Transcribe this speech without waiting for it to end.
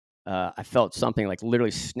I felt something like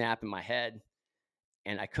literally snap in my head,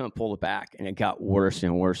 and I couldn't pull it back, and it got worse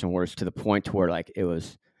and worse and worse to the point to where like it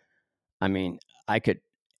was. I mean, I could,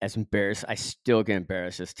 as embarrassed, I still get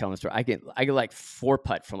embarrassed just telling the story. I get like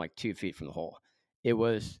 4-putt from like 2 feet from the hole. It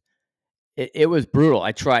was it was brutal.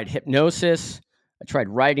 I tried hypnosis, I tried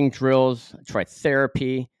writing drills, I tried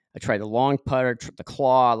therapy, I tried the long putter, the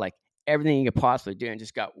claw, like everything you could possibly do, and it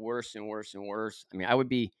just got worse and worse and worse. I mean, I would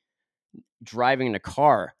be driving in a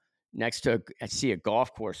car next to I see a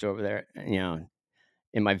golf course over there,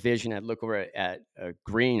 in my vision, I'd look over at a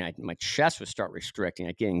green, my chest would start restricting.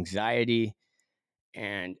 I'd get anxiety.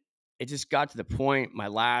 And it just got to the point, my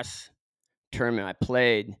last tournament I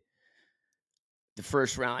played, the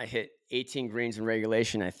first round I hit 18 greens in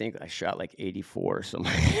regulation. I think I shot like 84. So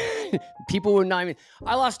people would not even,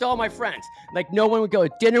 I lost all my friends. Like no one would go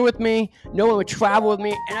to dinner with me. No one would travel with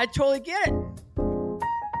me. And I totally get it.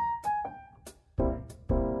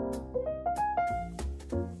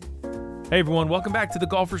 Hey everyone, welcome back to the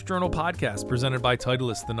Golfer's Journal podcast presented by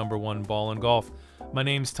Titleist, the #1 ball in golf. My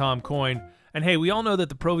name's Tom Coyne, and hey, we all know that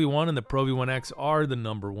the Pro V1 and the Pro V1X are the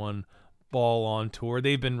 #1 ball on tour.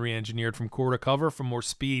 They've been re-engineered from core to cover for more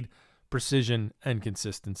speed, precision, and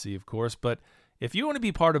consistency, of course. But if you want to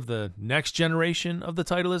be part of the next generation of the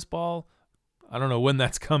Titleist ball, I don't know when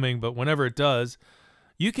that's coming, but whenever it does,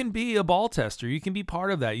 you can be a ball tester. You can be part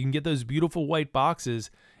of that. You can get those beautiful white boxes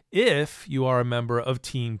if you are a member of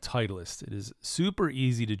Team Titleist. It is super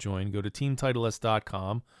easy to join. Go to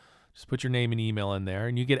teamtitleist.com. Just put your name and email in there,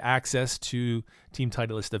 and you get access to Team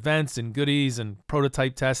Titleist events and goodies and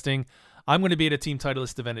prototype testing. I'm going to be at a Team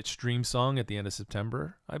Titleist event at Streamsong at the end of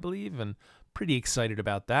September, I believe, and pretty excited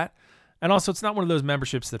about that. And also, it's not one of those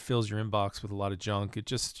memberships that fills your inbox with a lot of junk. It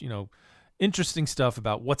just, interesting stuff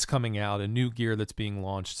about what's coming out and new gear that's being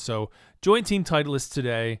launched. So join Team Titleist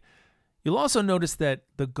today. You'll also notice that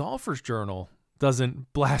the Golfer's Journal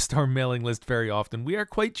doesn't blast our mailing list very often. We are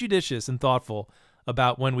quite judicious and thoughtful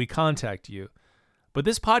about when we contact you. But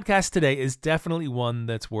this podcast today is definitely one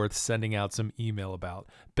that's worth sending out some email about.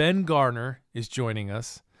 Ben Garner is joining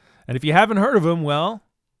us. And if you haven't heard of him, well,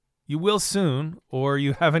 you will soon, or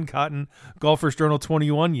you haven't gotten Golfer's Journal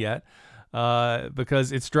 21 yet,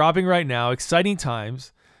 because it's dropping right now. Exciting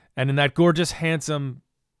times. And in that gorgeous, handsome,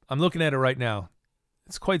 I'm looking at it right now.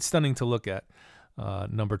 It's quite stunning to look at,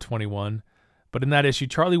 number 21. But in that issue,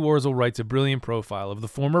 Charlie Warzel writes a brilliant profile of the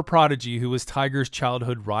former prodigy who was Tiger's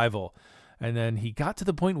childhood rival. And then he got to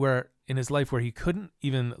the point where in his life where he couldn't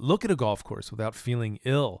even look at a golf course without feeling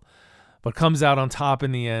ill, but comes out on top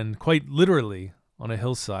in the end, quite literally on a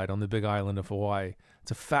hillside on the big island of Hawaii.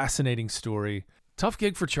 It's a fascinating story. Tough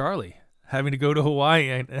gig for Charlie, having to go to Hawaii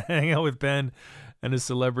and hang out with Ben and his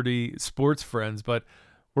celebrity sports friends. But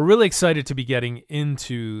we're really excited to be getting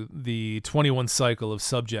into the 21 cycle of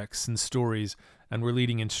subjects and stories, and we're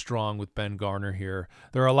leading in strong with Ben Garner here.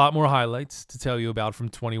 There are a lot more highlights to tell you about from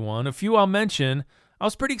 21. A few I'll mention. I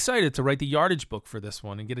was pretty excited to write the yardage book for this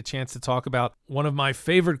one and get a chance to talk about one of my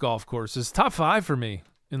favorite golf courses, top 5 for me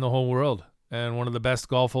in the whole world, and one of the best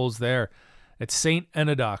golf holes there. It's St.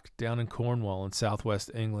 Enodoc down in Cornwall in southwest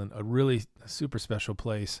England, a really super special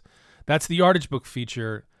place. That's the yardage book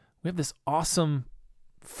feature. We have this awesome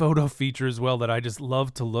photo feature as well that I just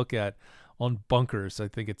love to look at on bunkers. I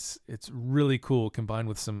think it's really cool, combined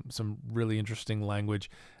with some really interesting language.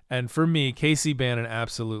 And for me, Casey Bannon,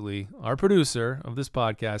 absolutely, our producer of this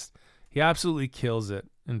podcast, he absolutely kills it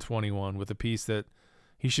in 21 with a piece that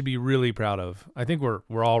he should be really proud of. I think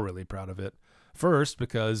we're all really proud of it. First,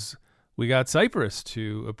 because we got Cypress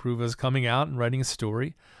to approve us coming out and writing a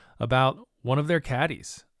story about one of their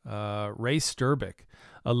caddies, Ray Sturbick,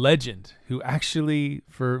 a legend who actually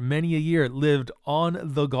for many a year lived on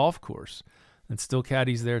the golf course and still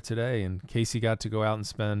caddies there today. And Casey got to go out and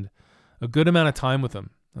spend a good amount of time with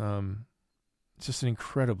him. It's just an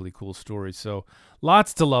incredibly cool story. So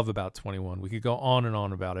lots to love about 21. We could go on and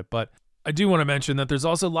on about it, but I do want to mention that there's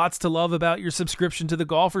also lots to love about your subscription to the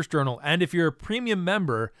Golfer's Journal. And if you're a premium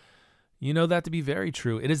member, you know that to be very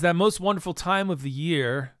true. It is that most wonderful time of the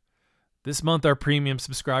year. This month, our premium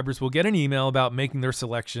subscribers will get an email about making their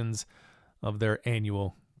selections of their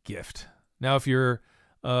annual gift. Now, if you're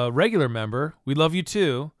a regular member, we love you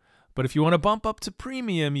too. But if you want to bump up to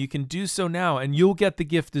premium, you can do so now, and you'll get the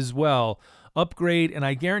gift as well. Upgrade, and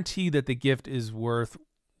I guarantee that the gift is worth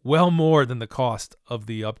well more than the cost of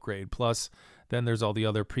the upgrade. Plus, then there's all the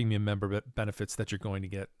other premium member benefits that you're going to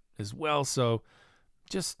get as well. So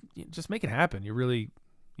just make it happen.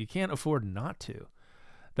 You can't afford not to.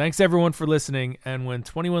 Thanks, everyone, for listening. And when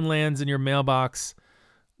 21 lands in your mailbox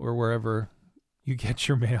or wherever you get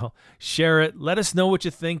your mail. Share it. Let us know what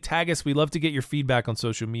you think. Tag us. We love to get your feedback on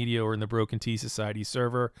social media or in the Broken Tea Society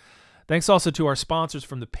server. Thanks also to our sponsors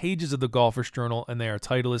from the pages of the Golfers Journal, and they are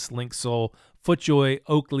Titleist, Link Soul, FootJoy,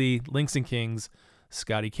 Oakley, Links and Kings,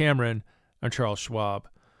 Scotty Cameron, and Charles Schwab.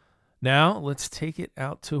 Now, let's take it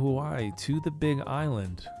out to Hawaii, to the Big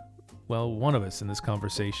Island. Well, one of us in this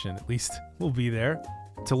conversation, at least, will be there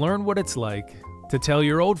to learn what it's like to tell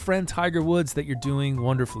your old friend Tiger Woods that you're doing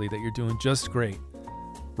wonderfully, that you're doing just great,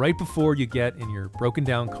 right before you get in your broken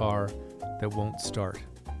down car that won't start,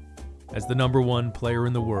 as the number one player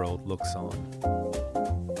in the world looks on.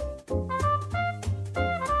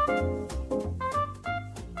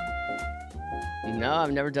 No,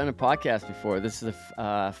 I've never done a podcast before. This is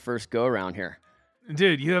the first go around here.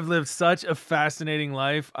 Dude, you have lived such a fascinating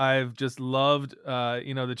life. I've just loved,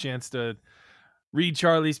 the chance to read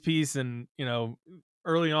Charlie's piece and,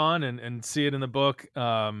 early on and see it in the book.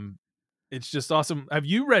 It's just awesome. Have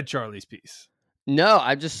you read Charlie's piece? No,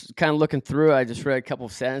 I'm just kind of looking through. I just read a couple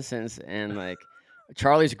of sentences, and like,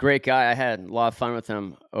 Charlie's a great guy. I had a lot of fun with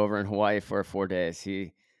him over in Hawaii for 4 days.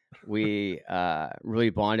 We really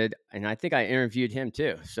bonded, and I think I interviewed him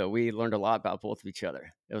too. So we learned a lot about both of each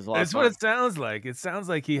other. It was a lot That's of fun. what it sounds like. It sounds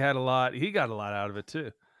like he got a lot out of it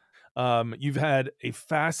too. You've had a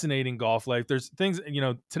fascinating golf life. There's things,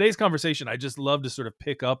 today's conversation, I just love to sort of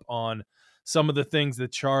pick up on some of the things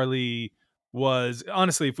that Charlie was.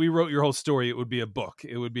 Honestly, if we wrote your whole story, it would be a book.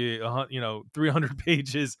 It would be 300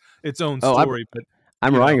 pages, its own story.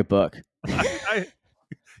 I'm writing a book.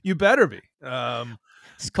 You better be.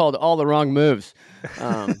 It's called All the Wrong Moves.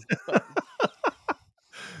 I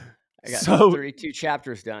got 32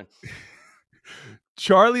 chapters done.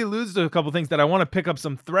 Charlie alludes to a couple things that I want to pick up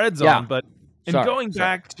some threads on, but going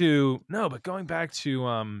back to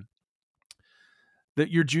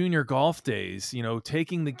your junior golf days,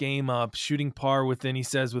 taking the game up, shooting par within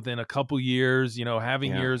a couple years,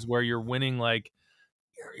 having years where you're winning like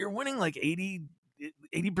 80%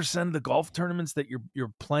 of the golf tournaments that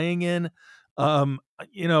you're playing in.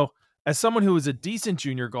 As someone who was a decent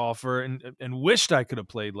junior golfer and wished I could have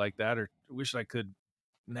played like that, or wished I could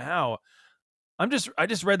now, I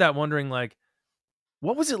just read that wondering, like,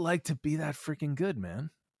 what was it like to be that freaking good, man?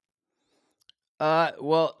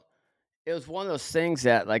 Well, it was one of those things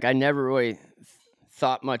that, like, I never really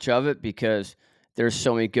thought much of it because there's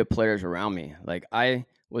so many good players around me. Like, I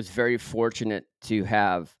was very fortunate to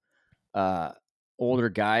have older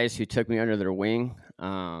guys who took me under their wing.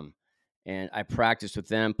 And I practiced with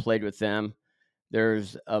them, played with them.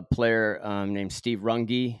 There's a player named Steve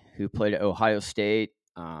Runge who played at Ohio State.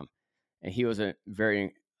 And he was a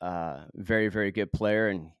very, very, very good player.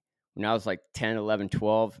 And when I was like 10, 11,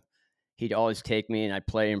 12, he'd always take me and I'd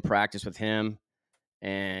play and practice with him.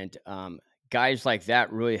 And guys like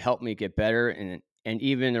that really helped me get better. And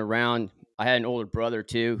even around, I had an older brother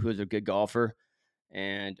too, who was a good golfer.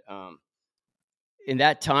 And in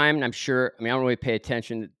that time, and I don't really pay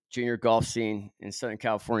attention to the junior golf scene in Southern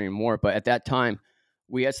California anymore, but at that time,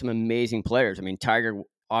 we had some amazing players. I mean, Tiger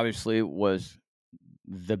obviously was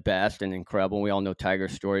the best and incredible. We all know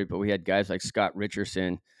Tiger's story, but we had guys like Scott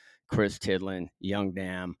Richardson, Chris Tidlin, Young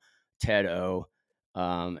Dam, Ted O,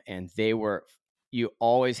 and you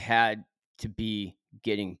always had to be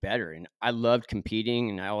getting better. And I loved competing,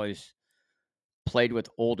 and I always played with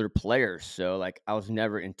older players. So like, I was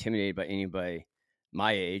never intimidated by anybody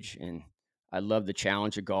my age, and I loved the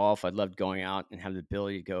challenge of golf. I loved going out and have the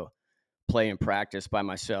ability to go play and practice by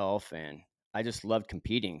myself, and I just loved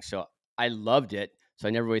competing. So I loved it. So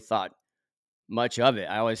I never really thought much of it.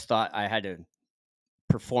 I always thought I had to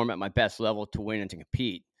perform at my best level to win and to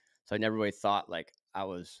compete. So I never really thought like I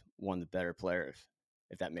was one of the better players,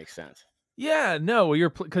 if that makes sense. Yeah, no,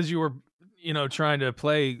 because you were, trying to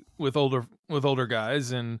play with older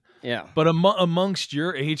guys, and but amongst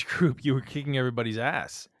your age group, you were kicking everybody's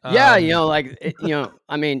ass. Yeah,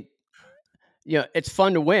 it's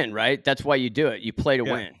fun to win, right? That's why you do it. You play to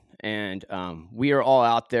win, and we are all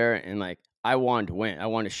out there, and like, I wanted to win. I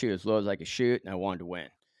wanted to shoot as low as I could shoot, and I wanted to win.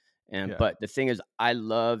 But the thing is, I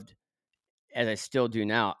loved, as I still do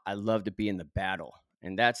now, I love to be in the battle,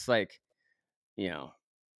 and that's like,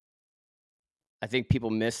 I think people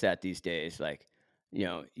miss that these days. Like,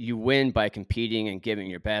 you win by competing and giving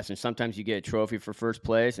your best. And sometimes you get a trophy for first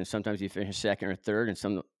place, and sometimes you finish second or third. And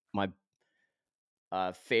some of my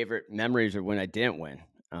favorite memories are when I didn't win,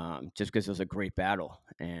 just because it was a great battle.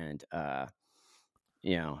 And, but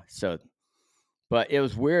it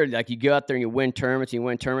was weird. Like, you go out there and you win tournaments,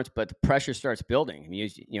 but the pressure starts building. I mean,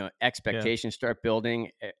 expectations start building.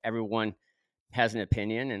 Everyone has an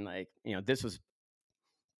opinion. And like, this was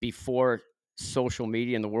before social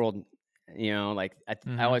media in the world Like I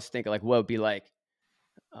Mm-hmm. always think like what would be like,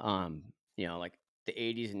 um, like the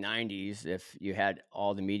 80s and 90s if you had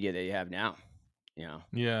all the media that you have now. You know,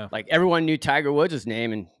 Yeah. like everyone knew Tiger Woods'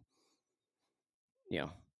 name, and you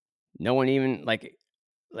know, no one even like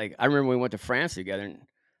I remember we went to France together, and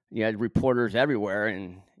you had reporters everywhere,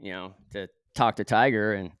 and to talk to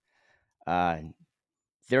Tiger, and uh,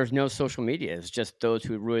 there's no social media. It's just those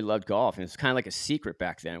who really loved golf, and it's kind of like a secret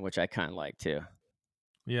back then, which I kind of like too.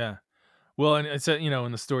 Yeah. Well, and it's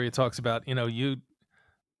in the story it talks about,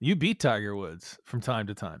 you beat Tiger Woods from time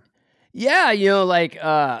to time. Yeah,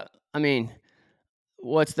 I mean,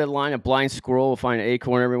 what's the line? A blind squirrel will find an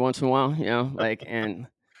acorn every once in a while,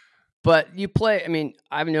 but you play. I mean,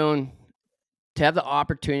 I've known to have the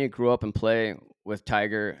opportunity to grow up and play with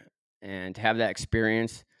Tiger and to have that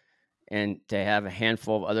experience and to have a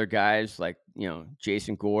handful of other guys like,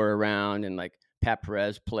 Jason Gore around and like Pat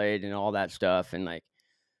Perez played and all that stuff. And like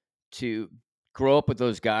to grow up with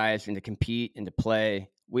those guys and to compete and to play,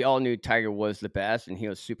 we all knew Tiger was the best and he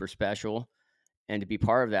was super special. And to be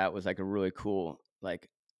part of that was like a really cool, like,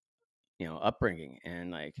 upbringing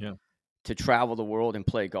and like Yeah. to travel the world and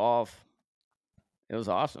play golf. It was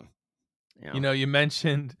awesome. You know? You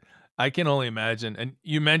mentioned I can only imagine, and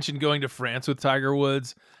you mentioned going to France with Tiger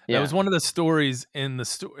Woods. That Yeah. was one of the stories in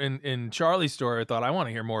in Charlie's story. I thought I want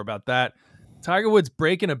to hear more about that. Tiger Woods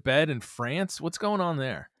breaking a bed in France. What's going on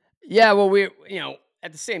there? Yeah. Well,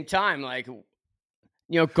 at the same time, like,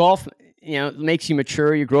 golf, makes you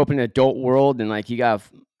mature. You grow up in an adult world and like you got,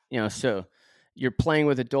 so you're playing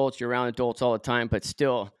with adults, you're around adults all the time, but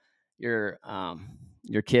still you're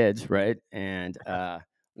kids, right? And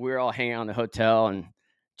we were all hanging out in the hotel and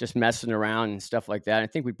just messing around and stuff like that. I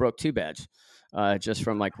think we broke two beds just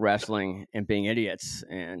from like wrestling and being idiots.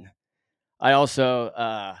 And I also,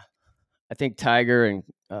 I think Tiger and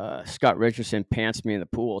Scott Richardson pantsed me in the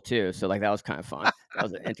pool too. So like that was kind of fun. That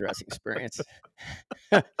was an interesting experience.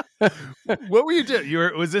 What were you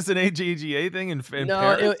doing? Was this an AJGA thing in No,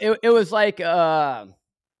 Paris? it was like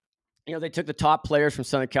they took the top players from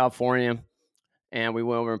Southern California, and we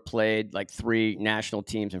went over and played like three national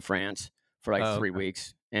teams in France for like Oh, 3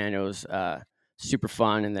 weeks, and it was super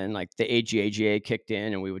fun. And then like the AGAGA kicked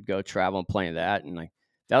in, and we would go travel and play in that, and like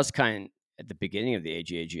that was kind of at the beginning of the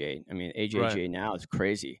AGAGA. I mean, right. AGAGA now is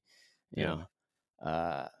crazy, you Yeah.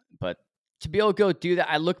 know, but to be able to go do that,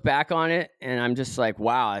 I look back on it, and I'm just like,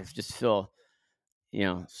 wow, I just feel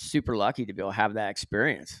super lucky to be able to have that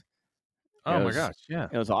experience. It Oh my was gosh. Yeah.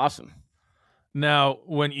 it was awesome. Now,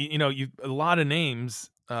 when you a lot of names,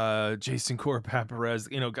 Jason Core, Pat Perez,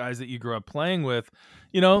 guys that you grew up playing with,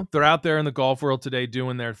 they're out there in the golf world today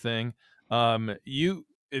doing their thing.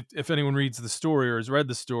 If anyone reads the story or has read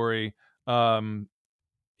the story,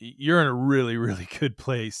 you're in a really, really good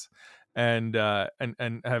place, and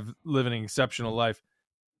have living an exceptional life.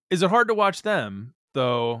 Is it hard to watch them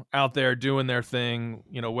though out there doing their thing?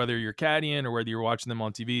 Whether you're caddying or whether you're watching them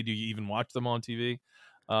on TV. Do you even watch them on TV?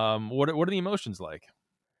 What are the emotions like?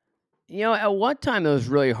 At one time it was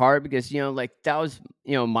really hard because, like that was,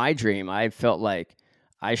 my dream. I felt like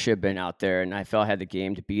I should have been out there and I felt I had the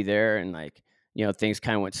game to be there. And like, things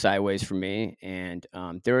kind of went sideways for me. And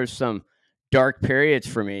there were some dark periods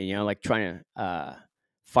for me, like trying to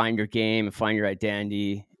find your game and find your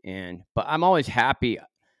identity. But I'm always happy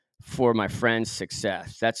for my friends'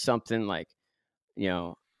 success. That's something like, you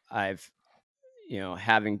know, I've,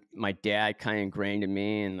 having my dad kind of ingrained in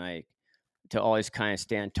me and like, to always kind of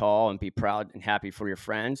stand tall and be proud and happy for your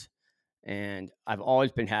friends. And I've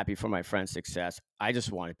always been happy for my friends' success. I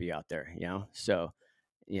just want to be out there, So,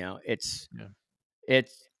 it's Yeah.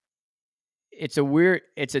 it's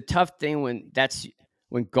it's a tough thing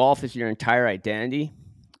when golf is your entire identity,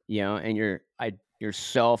 and your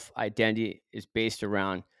self identity is based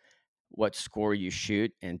around what score you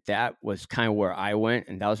shoot. And that was kind of where I went,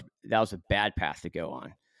 and that was a bad path to go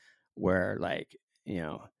on. Where like,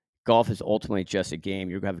 golf is ultimately just a game.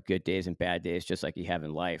 You're gonna have good days and bad days, just like you have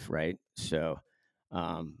in life, right? So,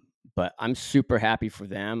 um, but I'm super happy for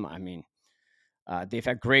them. I mean, they've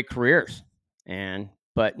had great careers,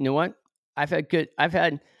 but you know what? I've had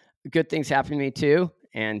good things happen to me too,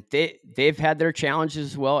 and they've had their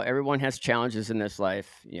challenges as well. Everyone has challenges in this life.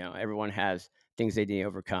 Everyone has things they need to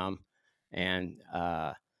overcome, and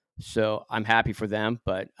so I'm happy for them.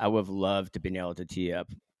 But I would have loved to been able to tee up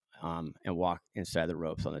and walk inside the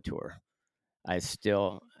ropes on the tour. It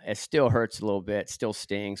still hurts a little bit, still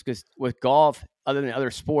stings because with golf, other than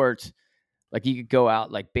other sports, like you could go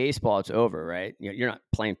out like baseball, it's over, right? You're not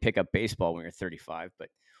playing pickup baseball when you're 35,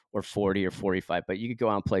 or 40 or 45, but you could go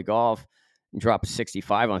out and play golf and drop a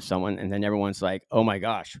 65 on someone, and then everyone's like, "Oh my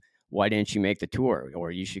gosh, why didn't you make the tour, or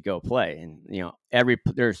you should go play. And,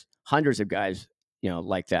 there's hundreds of guys,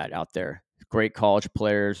 like that out there. Great college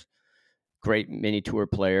players, great mini tour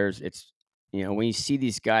players. It's, when you see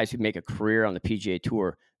these guys who make a career on the PGA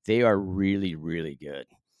Tour, they are really, really good.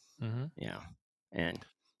 Mm-hmm. And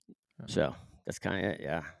so that's kind of it.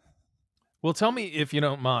 Yeah. Well, tell me, if you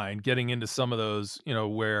don't mind, getting into some of those,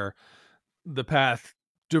 where the path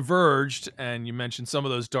diverged, and you mentioned some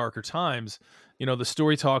of those darker times. The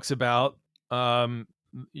story talks about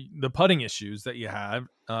the putting issues that you had,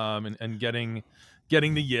 and getting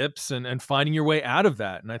the yips and finding your way out of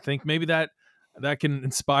that. And I think maybe that can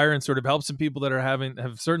inspire and sort of help some people that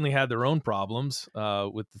have certainly had their own problems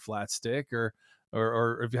with the flat stick, or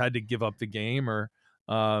if you had to give up the game, or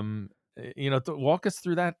walk us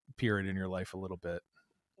through that period in your life a little bit.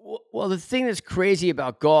 Well, the thing that's crazy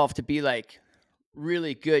about golf, to be like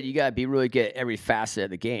really good, you got to be really good at every facet of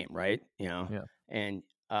the game, right? Yeah. And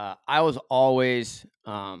I was always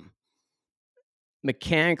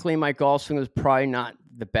mechanically, my golf swing was probably not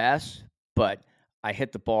the best, but I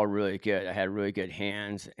hit the ball really good. I had really good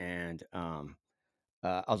hands, and I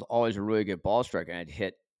was always a really good ball striker. I'd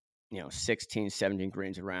hit 16, 17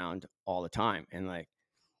 greens around all the time. And like,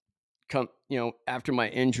 after my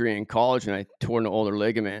injury in college, and I tore an ulnar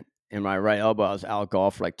ligament in my right elbow, I was out of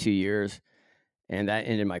golf for like 2 years, and that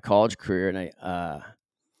ended my college career. And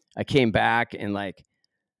I came back, and like,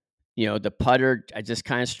 the putter, I just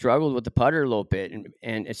kind of struggled with the putter a little bit,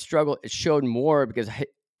 and it showed more because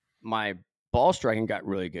my ball striking got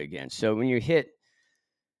really good again. So when you hit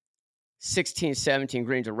 16, 17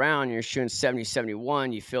 greens around, and you're shooting 70,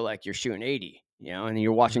 71, you feel like you're shooting 80, and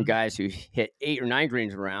you're watching guys who hit 8 or 9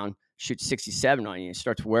 greens around shoot 67 on you, and it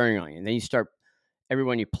starts wearing on you. And then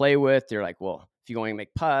everyone you play with, they're like, well, if you want to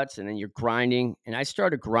make putts, and then you're grinding. And I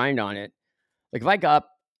started to grind on it. Like if I got up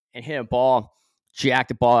and hit a ball, jack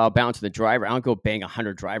the ball out, bounce to the driver, I don't go bang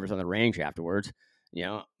 100 drivers on the range afterwards,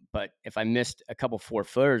 but if I missed a couple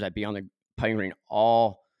 4-footers, I'd be on the putting green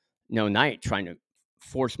all night trying to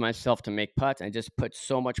force myself to make putts. And I just put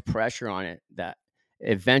so much pressure on it that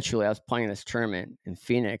eventually I was playing this tournament in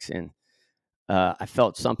Phoenix, and I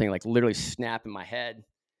felt something like literally snap in my head,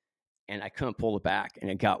 and I couldn't pull it back. And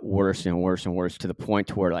it got worse and worse and worse, to the point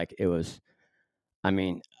to where like it was,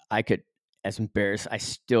 I could, as embarrassed, I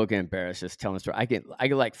still get embarrassed just telling the story. I get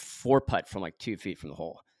like 4-putt from like 2 feet from the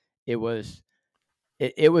hole. It was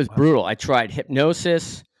brutal. I tried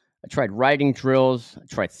hypnosis, I tried writing drills, I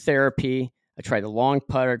tried therapy, I tried the long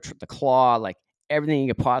putter, the claw, like everything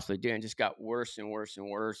you could possibly do, and it just got worse and worse and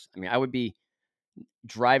worse. I would be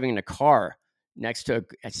driving in a car next to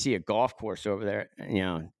I'd see a golf course over there,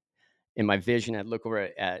 in my vision, I'd look over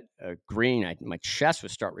at a green, my chest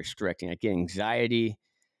would start restricting. I'd get anxiety.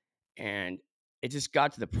 And it just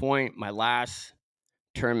got to the point, my last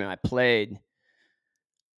tournament I played,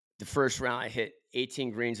 the first round I hit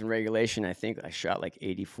 18 greens in regulation. I think I shot like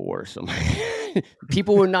 84 or something.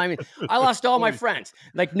 People would not even, I lost all my friends.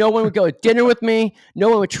 Like no one would go to dinner with me. No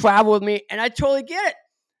one would travel with me. And I totally get it.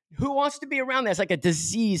 Who wants to be around that? It's like a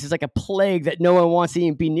disease. It's like a plague that no one wants to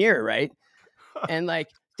even be near, right? And like,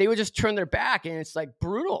 they would just turn their back, and it's like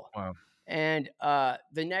brutal. Wow. And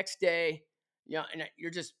the next day, and you're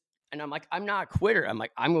just, and I'm like, I'm not a quitter. I'm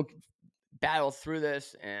like, I'm going to battle through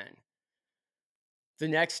this. And the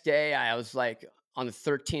next day I was like on the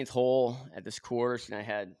 13th hole at this course, and I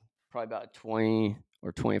had probably about a 20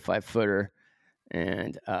 or 25 footer.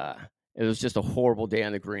 And it was just a horrible day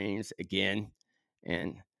on the greens again.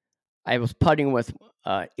 And I was putting with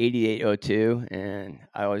 8802, and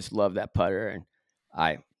I always loved that putter. And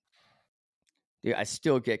I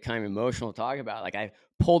still get kind of emotional talking about it. Like I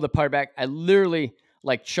pulled the putter back. I literally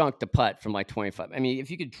like chunked the putt from like 25. If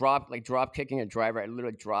you could drop kicking a driver, I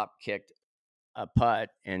literally drop kicked a putt,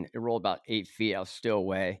 and it rolled about 8 feet. I was still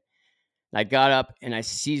away. And I got up and I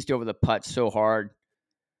seized over the putt so hard.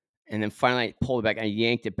 And then finally I pulled it back, and I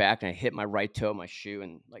yanked it back, and I hit my right toe of my shoe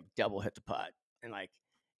and like double hit the putt. And like,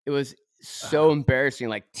 it was so embarrassing,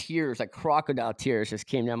 like tears, like crocodile tears just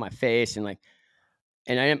came down my face. And I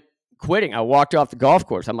am quitting. I walked off the golf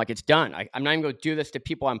course. I'm like, it's done. I'm not even going to do this to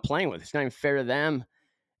people I'm playing with. It's not even fair to them.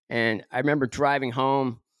 And I remember driving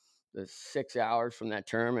home the 6 hours from that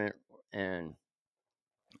tournament, and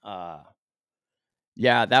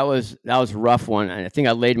yeah, that was a rough one. And I think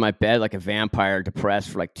I laid in my bed like a vampire, depressed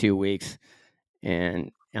for like 2 weeks.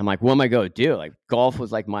 And I'm like, what am I going to do? Like, golf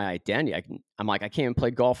was like my identity. I'm like, I can't even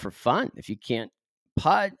play golf for fun if you can't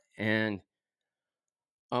putt. And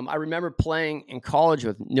I remember playing in college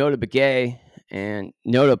with Nota Begay, and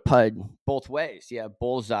Nota putted both ways. He had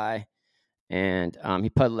bullseye, and he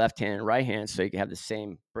putted left hand and right hand, so you could have the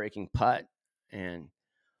same breaking putt. And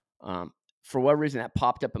For what reason that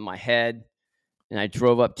popped up in my head, and I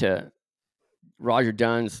drove up to Roger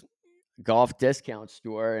Dunn's golf discount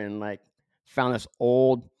store and like found this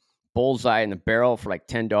old bullseye in the barrel for like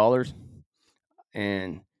 $10,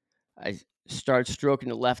 and I started stroking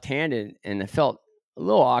the left-handed, and it felt a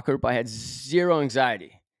little awkward, but I had zero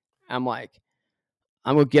anxiety. I'm like,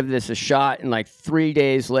 I'm gonna give this a shot. And like 3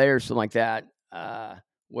 days later, something like that,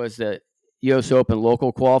 was the U.S. Open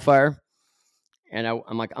local qualifier, and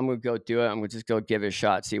I'm like, I'm gonna go do it. I'm gonna just go give it a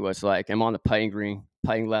shot, see what it's like. I'm on the putting green,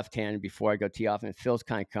 putting left-handed before I go tee off, and it feels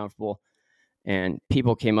kind of comfortable. And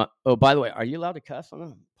people came up. Oh, by the way, are you allowed to cuss on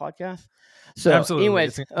the podcast? So, Absolutely.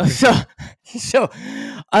 anyways, so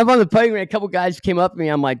I'm on the putting green. A couple guys came up to me.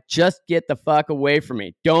 I'm like, just get the fuck away from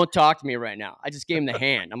me. Don't talk to me right now. I just gave him the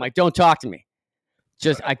hand. I'm like, don't talk to me.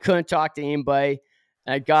 I couldn't talk to anybody.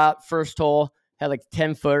 And I got first hole, had like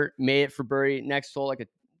 10-footer, made it for birdie. Next hole, like a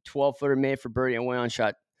 12-footer, made it for birdie. And went on,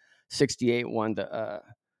 shot 68, won the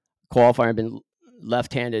qualifier. I've been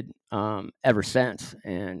left-handed ever since,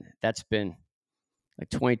 and that's been like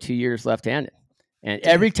 22 years left-handed. And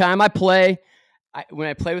every time I play, when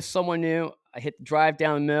I play with someone new, I hit the drive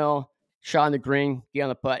down the middle, shot on the green, get on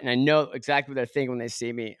the putt, and I know exactly what they're thinking when they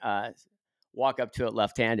see me walk up to it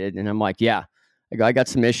left-handed. And I'm like, yeah, I got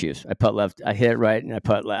some issues. I putt left, I hit it right, and I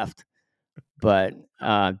putt left. But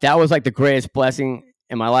that was like the greatest blessing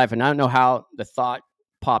in my life. And I don't know how the thought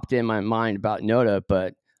popped in my mind about Noda,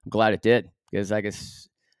 but I'm glad it did, because I could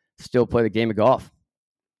still play the game of golf.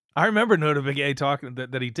 I remember Nota Big A talking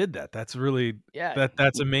that he did that. That's really,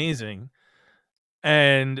 that's amazing.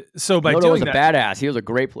 And so by Noda doing was a that, badass. He was a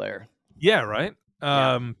great player. Yeah, right.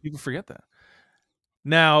 People forget that.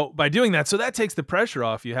 Now, by doing that, so that takes the pressure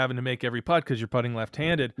off you having to make every putt because you're putting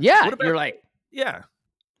left-handed. Yeah, what about,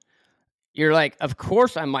 you're like, of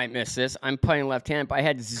course I might miss this. I'm putting left-handed, but I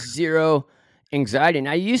had zero anxiety. And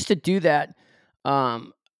I used to do that.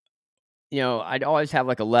 I'd always have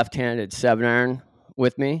like a left-handed 7-iron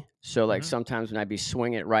with me. So like sometimes when I'd be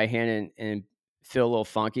swinging it right-handed and feel a little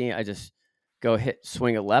funky, I just go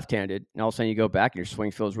swing it left-handed, and all of a sudden you go back and your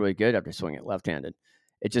swing feels really good after swinging it left-handed.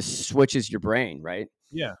 It just switches your brain, right?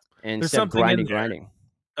 Yeah. And there's instead of something grinding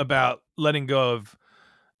about letting go of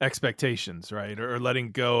expectations, right? Or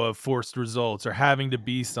letting go of forced results, or having to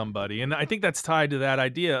be somebody. And I think that's tied to that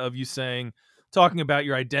idea of you talking about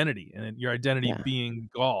your identity, and your identity being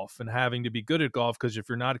golf, and having to be good at golf, because if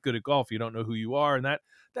you're not good at golf, you don't know who you are, and that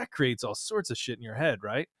creates all sorts of shit in your head,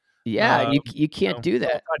 right? Yeah, you can't do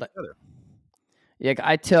that. Yeah,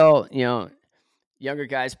 I tell younger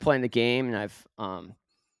guys playing the game, and I've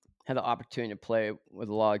had the opportunity to play with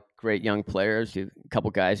a lot of great young players, a couple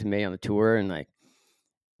guys who made on the tour, and like,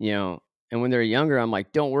 and when they're younger, I'm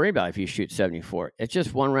like, don't worry about if you shoot 74. It's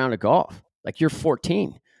just one round of golf. Like, you're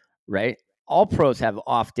 14, right? All pros have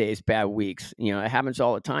off days, bad weeks. It happens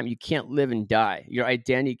all the time. You can't live and die. Your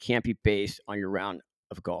identity can't be based on your round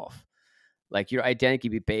of golf. Like, your identity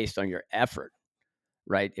can be based on your effort,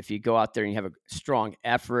 right? If you go out there and you have a strong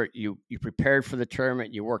effort, you prepared for the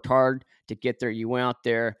tournament, you worked hard to get there, you went out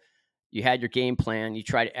there, you had your game plan, you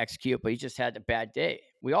tried to execute, but you just had a bad day.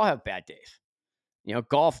 We all have bad days.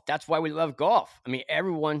 Golf, that's why we love golf. I mean,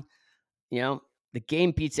 everyone, the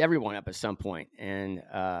game beats everyone up at some point. And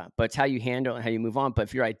but it's how you handle it and how you move on. But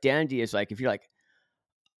if your identity is like, if you're like,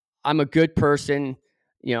 I'm a good person,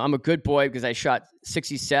 I'm a good boy because I shot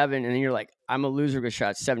 67, and then you're like, I'm a loser because I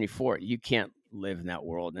shot 74. You can't live in that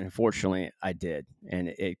world. And unfortunately, I did. And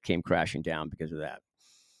it came crashing down because of that.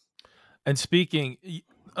 And speaking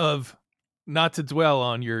of, not to dwell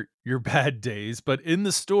on your bad days, but in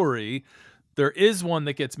the story, there is one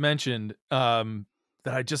that gets mentioned that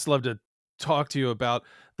I just love to talk to you about.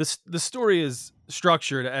 The story is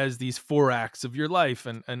structured as these 4 acts of your life,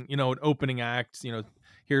 and an opening act,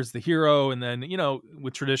 here's the hero, and then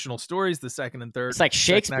with traditional stories, the second and third. It's like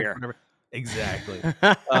Shakespeare. Act, exactly.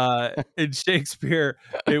 In Shakespeare,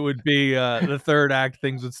 it would be the third act.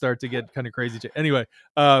 Things would start to get kind of crazy. Anyway,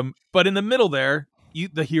 but in the middle there,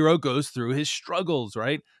 the hero goes through his struggles,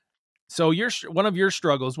 right? So one of your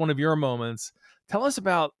struggles, one of your moments. Tell us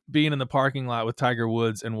about being in the parking lot with Tiger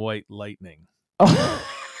Woods and White Lightning. Oh,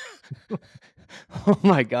 oh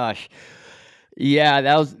my gosh. Yeah,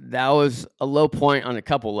 that was a low point on a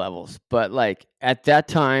couple levels. But like at that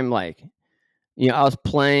time, like, I was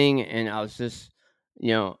playing, and I was just,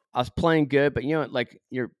 I was playing good, but like,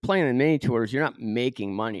 you're playing the mini tours, you're not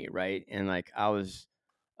making money, right? And like, I was,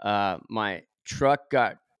 my truck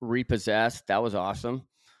got repossessed. That was awesome.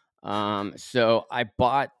 So I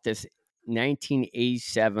bought this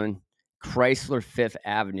 1987 Chrysler Fifth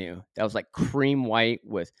Avenue that was like cream white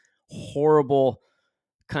with horrible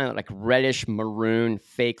kind of like reddish maroon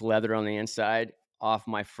fake leather on the inside off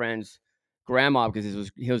my friend's grandma because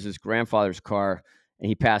he was his grandfather's car, and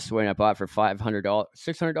he passed away. And I bought it for $500,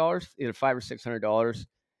 $600, either $500 or $600.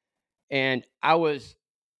 And I was,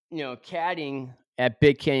 caddying at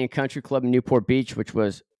Big Canyon Country Club in Newport Beach,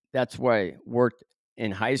 that's where I worked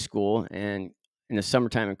in high school and in the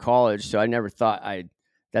summertime in college. So I never thought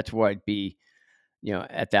that's where I'd be,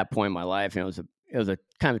 at that point in my life. And it was a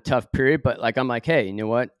kind of tough period, but like, I'm like, hey, you know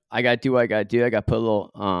what? I got to do what I got to do. I got to put a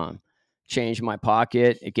little change in my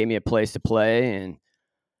pocket. It gave me a place to play. And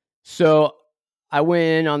so I went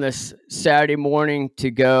in on this Saturday morning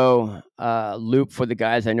to go loop for the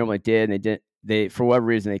guys I normally did. And they, for whatever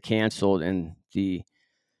reason, they canceled. And the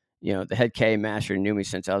head K master knew me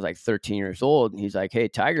since I was like 13 years old. And he's like, hey,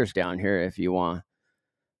 Tiger's down here if you want,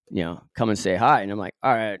 come and say hi. And I'm like,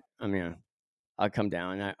 all right, I'll come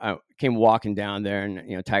down. And I came walking down there,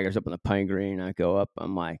 and, Tiger's up on the pine green. I go up.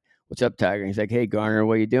 I'm like, what's up, Tiger? And he's like, hey, Garner,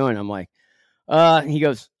 what are you doing? I'm like, he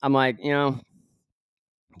goes, I'm like,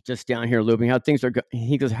 just down here looping.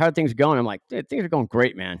 He goes, how are things going? I'm like, dude, things are going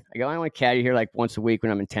great, man. I go, I only caddy here like once a week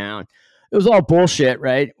when I'm in town. It was all bullshit,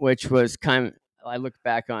 right? Which was I look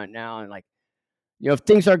back on it now and like, if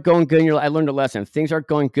things aren't going good in your life, I learned a lesson. If things aren't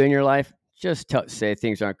going good in your life, just say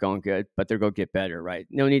things aren't going good, but they're going to get better, right?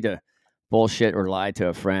 No need to bullshit or lie to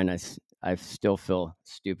a friend. I still feel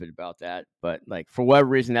stupid about that. But like, for whatever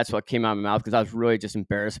reason, that's what came out of my mouth because I was really just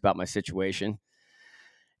embarrassed about my situation.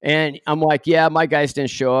 And I'm like, yeah, my guys didn't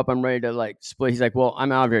show up. I'm ready to like split. He's like, well,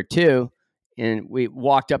 I'm out of here too. And we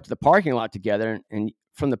walked up to the parking lot together. And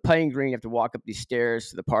from the playing green, you have to walk up these stairs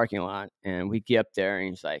to the parking lot. And we get up there,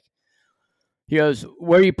 and he goes,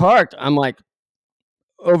 where are you parked? I'm like,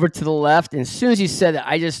 over to the left. And as soon as he said that,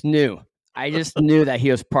 I just knew that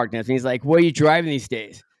he was parked next. And he's like, where are you driving these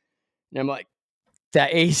days? And I'm like,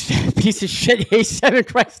 that piece of shit A7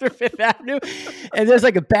 Chrysler Fifth Avenue. And there's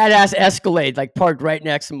like a badass Escalade like parked right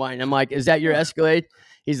next to mine. I'm like, is that your Escalade?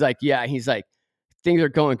 He's like, yeah. He's like, things are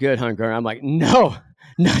going good, Hunter. I'm like, no,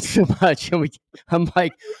 not so much. And I'm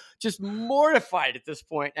like, just mortified at this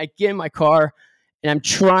point. I get in my car and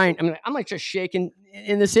I'm like just shaking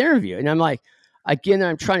in this interview. And I'm like, again,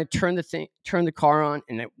 I'm trying to turn the car on,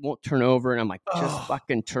 and it won't turn over. And I'm like, just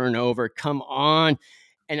fucking turn over. Come on.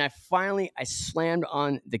 And I slammed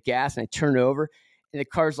on the gas and I turned over, and the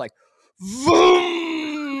car's like,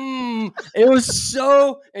 boom. It was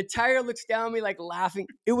and Tiger looks down at me like laughing.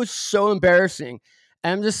 It was so embarrassing.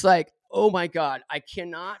 And I'm just like, oh my God, I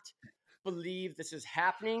cannot believe this is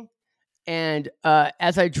happening. And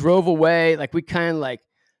as I drove away, like we kind of like,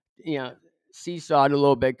 seesawed a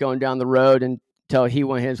little bit going down the road until he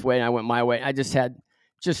went his way and I went my way. I just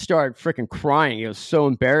started freaking crying. It was so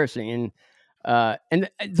embarrassing. And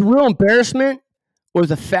the real embarrassment was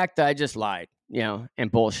the fact that I just lied,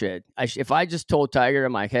 and bullshit. If I just told Tiger,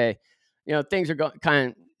 I'm like, hey, things are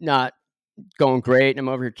kind of not going great, and I'm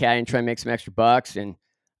over here caddying, trying to make some extra bucks and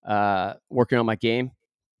working on my game.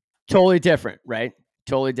 Totally different, right?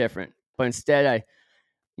 Totally different. But instead, I,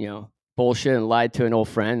 bullshit and lied to an old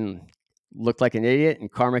friend and looked like an idiot,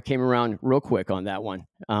 and karma came around real quick on that one.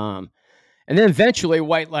 And then eventually,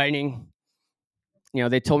 White Lightning,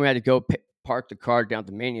 they told me I had to go park the car down at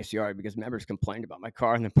the Manius yard because members complained about my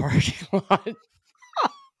car in the parking lot.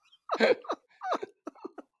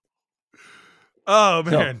 Oh,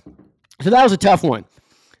 man. So that was a tough one.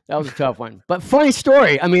 But funny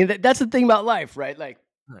story. I mean, that's the thing about life, right? Like,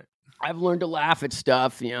 right. I've learned to laugh at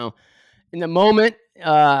stuff, in the moment.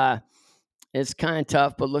 It's kind of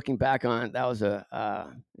tough, but looking back on it, that was it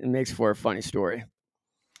makes for a funny story.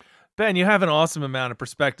 Ben, you have an awesome amount of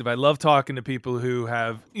perspective. I love talking to people who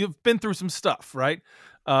you've been through some stuff, right?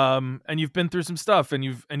 And you've been through some stuff, and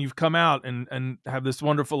you've come out and have this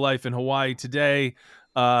wonderful life in Hawaii today,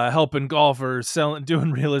 helping golfers,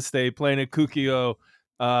 doing real estate, playing at Kukio,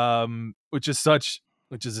 which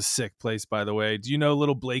is a sick place, by the way. Do you know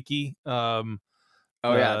little Blakey?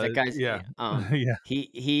 Yeah, that guy's yeah. Yeah.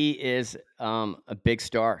 He is a big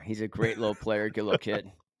star. He's a great little player, good little kid.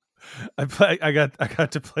 I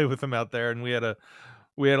got to play with him out there, and we had a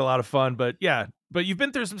lot of fun. But you've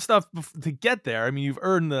been through some stuff to get there. I mean, you've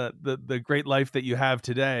earned the great life that you have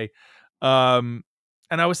today. And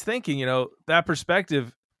I was thinking, that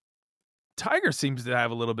perspective, Tiger seems to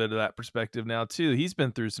have a little bit of that perspective now too. He's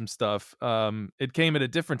been through some stuff. It came at a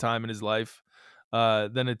different time in his life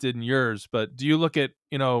than it did in yours. But do you look at,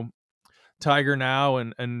 Tiger now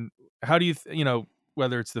and how do you,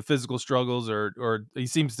 whether it's the physical struggles or he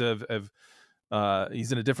seems to have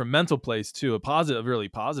he's in a different mental place too, really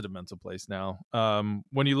positive mental place now.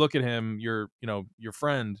 When you look at him, your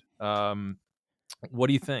friend, what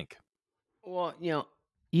do you think? Well,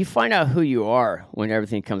 you find out who you are when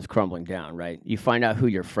everything comes crumbling down, right? You find out who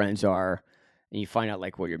your friends are, and you find out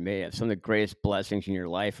like what you're made of. Some of the greatest blessings in your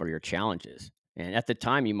life are your challenges, and at the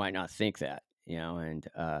time, you might not think that, And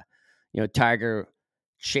Tiger,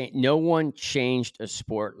 no one changed a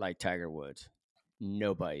sport like Tiger Woods.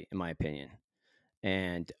 Nobody, in my opinion,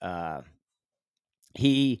 and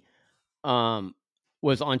he um,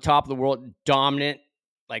 was on top of the world, dominant.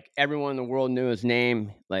 Like everyone in the world knew his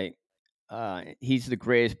name. He's the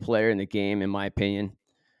greatest player in the game, in my opinion.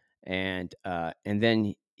 And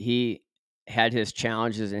then he had his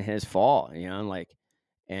challenges and his fall,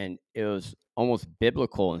 and it was almost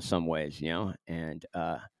biblical in some ways, And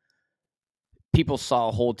people saw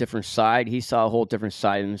a whole different side. He saw a whole different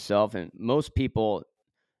side of himself, and most people,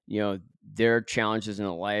 their challenges in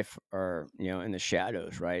life are, in the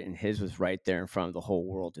shadows, right? And his was right there in front of the whole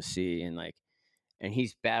world to see. And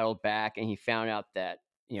he's battled back, and he found out that,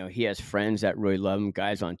 he has friends that really love him,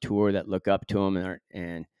 guys on tour that look up to him.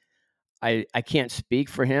 And I can't speak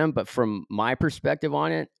for him, but from my perspective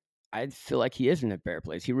on it, I feel like he is in a better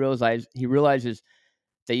place. He realizes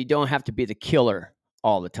that you don't have to be the killer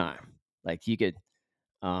all the time. Like you go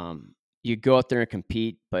out there and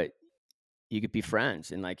compete, but you could be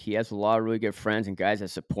friends. And like he has a lot of really good friends and guys that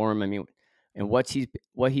support him. I mean, and what he's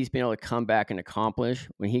been able to come back and accomplish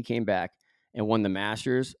when he came back and won the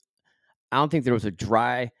Masters. I don't think there was a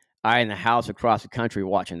dry eye in the house across the country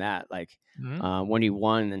watching that. Like Mhm. when he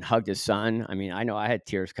won and hugged his son. I mean, I know I had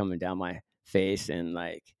tears coming down my face, and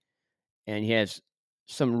he has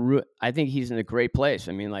I think he's in a great place.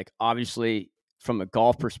 I mean, like obviously from a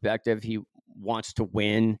golf perspective, he wants to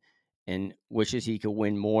win and wishes he could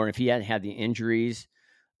win more. If he hadn't had the injuries,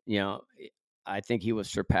 you know, I think he would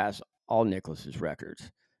surpass all Nicklaus's records.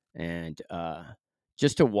 And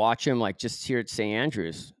just to watch him, like just here at St.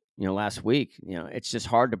 Andrews, last week, it's just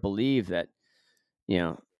hard to believe that, you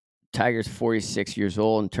know, Tiger's 46 years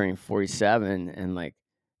old and turning 47, and like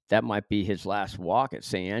that might be his last walk at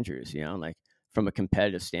St. Andrews, like from a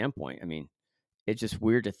competitive standpoint. I mean, it's just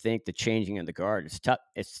weird to think the changing of the guard.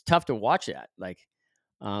 It's tough to watch that.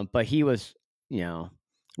 But he was, you know,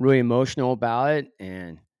 really emotional about it.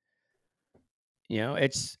 And,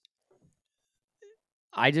 it's,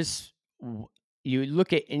 I just, you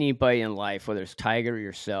look at anybody in life, whether it's Tiger or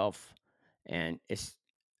yourself, and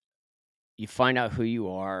you find out who you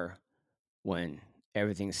are when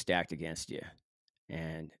everything's stacked against you.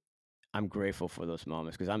 And I'm grateful for those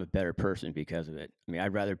moments because I'm a better person because of it. I mean,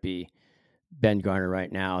 I'd rather be Ben Garner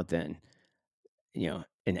right now than,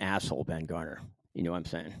 an asshole Ben Garner. You know what I'm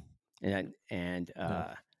saying?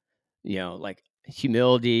 Yeah. Like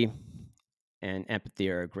humility and empathy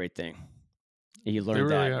are a great thing. You They learn really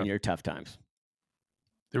that are. in your tough times.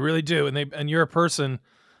 They really do. And you're a person,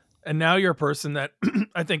 and now you're a person that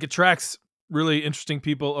I think attracts really interesting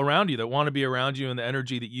people around you that want to be around you and the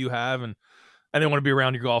energy that you have, and they want to be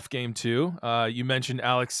around your golf game too. You mentioned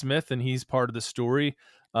Alex Smith, and he's part of the story.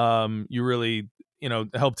 You really,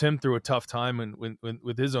 helped him through a tough time and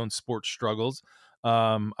with his own sports struggles.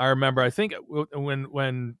 I remember, I think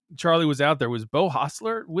when Charlie was out there, was Bo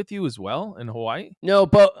Hostler with you as well in Hawaii? No,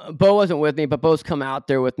 Bo wasn't with me, but Bo's come out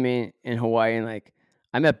there with me in Hawaii. And like,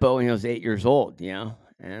 I met Bo when he was 8 years old,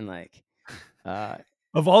 and like, uh,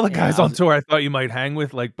 Of all the yeah, guys on tour, I thought you might hang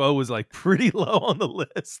with, like, Bo was like pretty low on the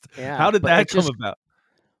list. yeah, How did but that it come just about?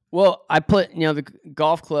 well, I put, the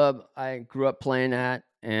golf club I grew up playing at,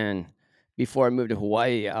 and before I moved to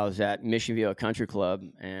Hawaii, I was at Mission Viejo Country Club,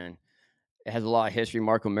 and it has a lot of history.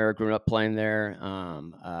 Marco Merritt grew up playing there.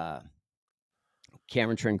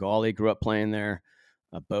 Cameron Tringali grew up playing there.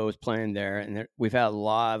 Bo's playing there, and we've had a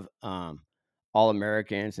lot of All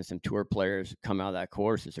Americans and some tour players come out of that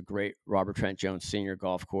course. It's a great Robert Trent Jones Senior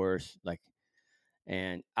golf course.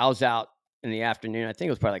 And I was out in the afternoon. I think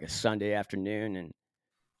it was probably like a Sunday afternoon, and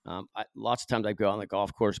lots of times I go on the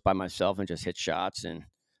golf course by myself and just hit shots, and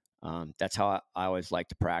that's how I always like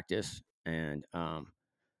to practice. And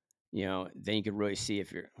then you can really see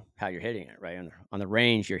how you're hitting it, right? On the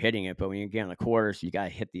range, you're hitting it, but when you get on the course, you got to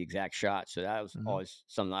hit the exact shot. So that was Mhm. always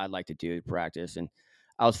something I'd like to do to practice. And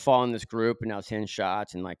I was following this group, and I was hitting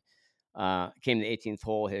shots, and like came to the 18th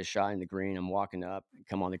hole, hit a shot in the green. I'm walking up,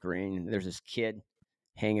 come on the green, and there's this kid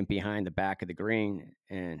hanging behind the back of the green,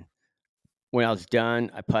 and when I was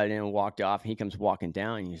done, I putted in and walked off. And he comes walking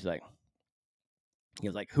down, and he was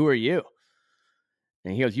like, "Who are you?"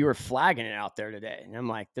 And he goes, "You were flagging it out there today." And I'm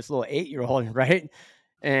like, this little 8-year-old, right?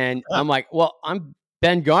 And I'm like, "Well, I'm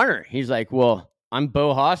Ben Garner." He's like, "Well, I'm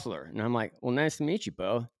Bo Hostler." And I'm like, "Well, nice to meet you,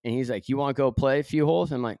 Bo." And he's like, "You want to go play a few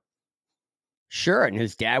holes?" I'm like, "Sure." And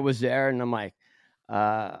his dad was there, and I'm like,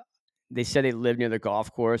 uh, they said they lived near the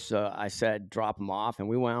golf course. So I said, drop them off. And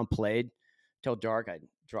we went out and played till dark. I'd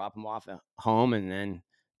drop them off at home. And then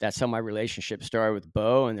that's how my relationship started with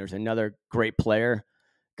Bo. And there's another great player, a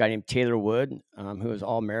guy named Taylor Wood, who was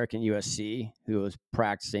All-American USC, who was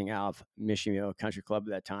practicing out of Michigan Country Club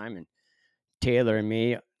at that time. And Taylor and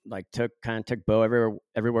me like took Bo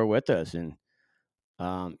everywhere with us. And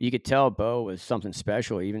you could tell Bo was something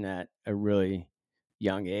special, even at a really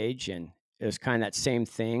young age. And it was kind of that same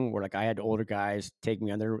thing where like I had older guys take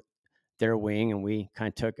me under their wing, and we kind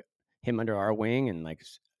of took him under our wing, and like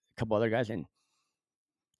a couple other guys. And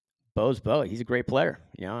Bo's Bo. He's a great player,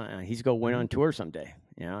 he's going to win on tour someday,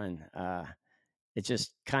 and it's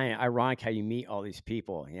just kind of ironic how you meet all these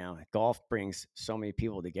people. Golf brings so many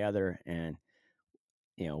people together, and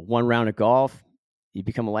one round of golf, you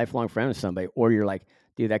become a lifelong friend with somebody, or you're like,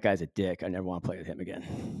 dude, that guy's a dick. I never want to play with him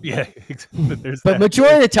again. Yeah. But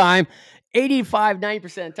majority of the time, 85, 90%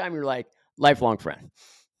 of the time, you're like lifelong friend.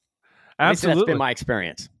 Absolutely. That's been my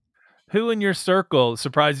experience. Who in your circle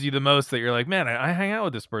surprises you the most that you're like, man, I hang out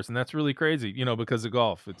with this person? That's really crazy, because of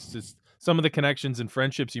golf. It's just some of the connections and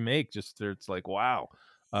friendships you make. It's like, wow.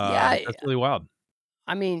 That's really wild.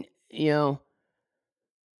 I mean, you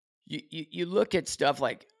look at stuff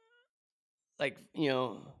like,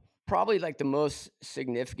 probably like the most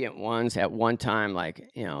significant ones at one time, like,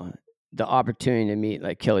 the opportunity to meet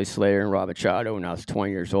like Kelly Slater and Rob Machado when I was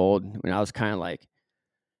 20 years old, when I was kind of like,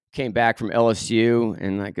 came back from LSU,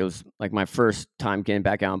 and like it was like my first time getting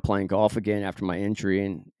back out and playing golf again after my injury,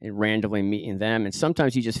 and randomly meeting them. And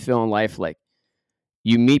sometimes you just feel in life like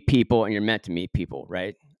you meet people and you're meant to meet people,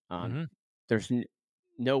 right? There's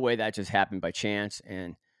no way that just happened by chance.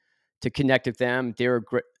 And to connect with them, they were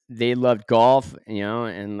great. They loved golf,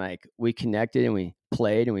 and like we connected and we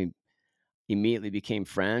played and we immediately became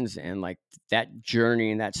friends. And like that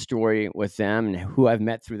journey and that story with them and who I've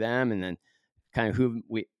met through them, and then kind of who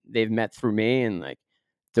they've met through me, and like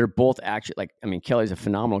they're both actually like, I mean, Kelly's a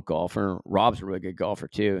phenomenal golfer. Rob's a really good golfer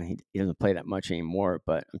too. He doesn't play that much anymore,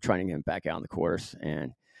 but I'm trying to get him back out on the course.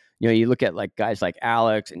 And you look at like guys like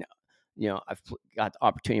Alex, and I've got the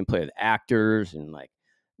opportunity to play with actors and like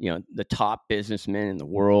the top businessmen in the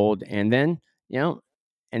world, and then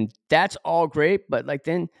and that's all great. But like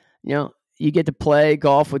then you get to play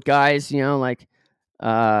golf with guys like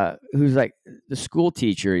who's like the school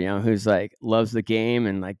teacher, who's like loves the game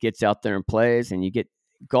and like gets out there and plays. And you get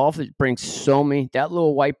golf that brings that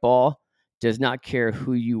little white ball does not care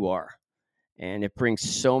who you are. And it brings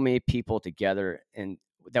so many people together, and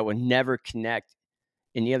that would never connect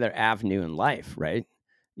any other avenue in life, right?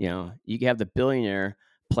 You can have the billionaire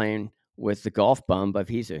playing with the golf bum, but if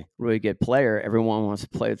he's a really good player, everyone wants to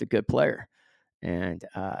play with a good player. And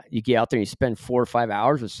you get out there and you spend 4 or 5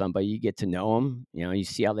 hours with somebody, you get to know them, you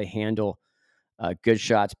see how they handle good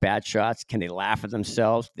shots, bad shots. Can they laugh at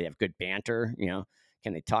themselves? Do they have good banter?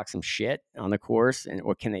 Can they talk some shit on the course,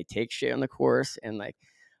 or can they take shit on the course? And like,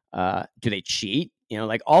 do they cheat?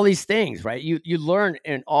 Like all these things, right? You learn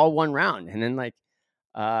in all one round, and then like,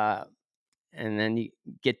 and then you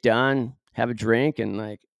get done, have a drink, and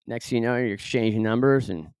like next thing you know, you're exchanging numbers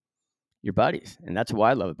and you're buddies. And that's what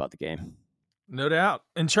I love about the game. No doubt.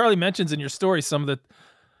 And Charlie mentions in your story some of the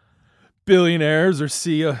billionaires or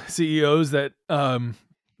CEOs that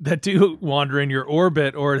that do wander in your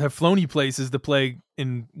orbit or have flown you places to play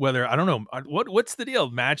in, whether, I don't know, what's the deal?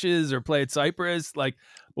 Matches or play at Cypress? Like,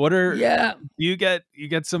 what are you get to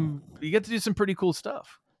do some pretty cool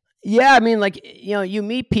stuff. Yeah, I mean, like, you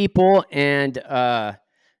meet people, and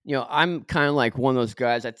I'm kind of like one of those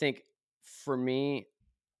guys. I think for me,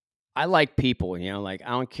 I like people, like I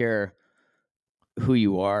don't care who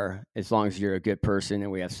you are as long as you're a good person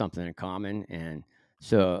and we have something in common. And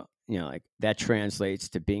so, like that translates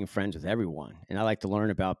to being friends with everyone. And I like to learn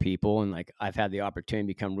about people, and like I've had the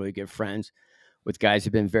opportunity to become really good friends with guys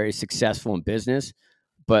who've been very successful in business,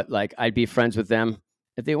 but like I'd be friends with them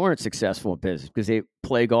if they weren't successful in business, because they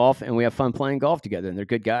play golf and we have fun playing golf together, and they're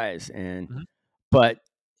good guys. And but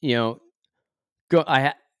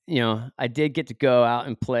I did get to go out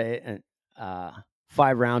and play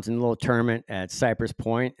 5 rounds in a little tournament at Cypress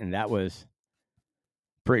Point, and that was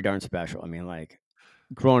pretty darn special. I mean, like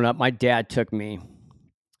growing up, my dad took me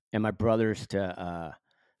and my brothers to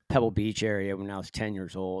Pebble Beach area when I was 10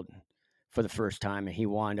 years old for the first time, and he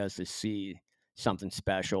wanted us to see something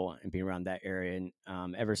special and be around that area.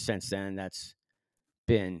 And ever since then, that's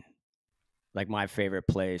been like my favorite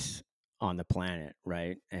place on the planet,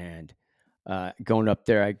 right? And going up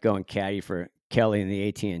there, I go and caddy for Kelly in the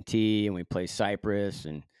AT&T, and we play Cypress,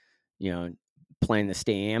 and playing the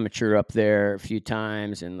state amateur up there a few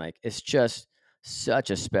times, and like it's just such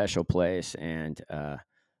a special place. And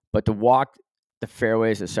But to walk the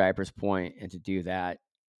fairways of Cypress Point and to do that,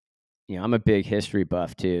 I'm a big history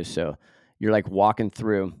buff too. So you're like you're walking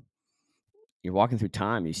through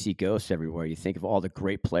time. You see ghosts everywhere. You think of all the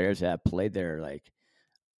great players that have played there, like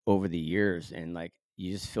over the years, and like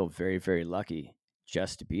you just feel very, very lucky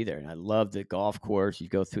just to be there. And I love the golf course. You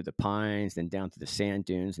go through the pines, then down to the sand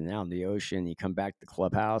dunes, and out in the ocean. You come back to the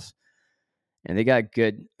clubhouse, and they got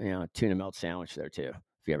good, tuna melt sandwich there too.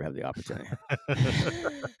 If you ever have the opportunity,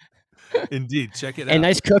 Indeed, check it and out.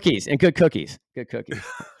 nice cookies and good cookies. Good cookies.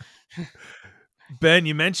 Ben,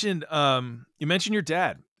 you mentioned your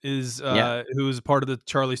dad is Yeah. who is part of the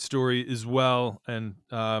Charlie story as well, and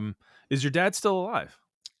is your dad still alive?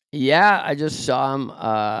 Yeah, I just saw him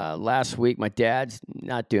last week. My dad's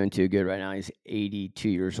not doing too good right now. He's 82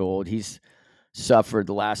 years old. He's suffered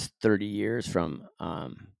the last 30 years from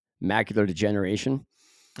macular degeneration.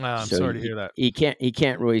 I'm So sorry to hear that. he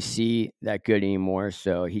can't really see that good anymore.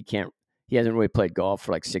 So he hasn't really played golf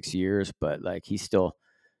for like 6 years, but like he's still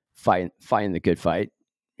fighting the good fight,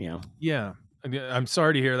 you know. Yeah, I'm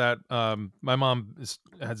sorry to hear that. My mom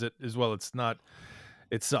has it as well.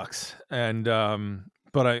 It sucks, and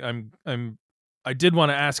but I did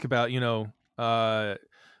want to ask about your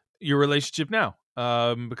relationship now,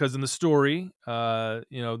 because in the story, there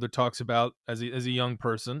talks about as a young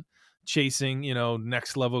person chasing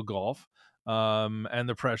next level golf, and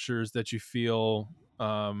the pressures that you feel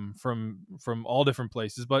from all different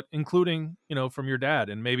places, but including from your dad,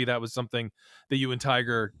 and maybe that was something that you and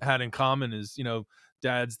Tiger had in common, is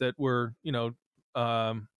dads that were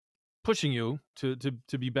um, pushing you to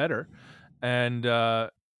be better. And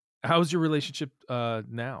how's your relationship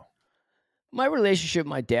now? My relationship with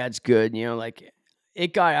my dad's good, like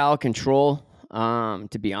it got out of control.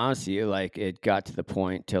 To be honest with you, like it got to the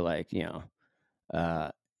point to like, uh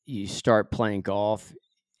you start playing golf,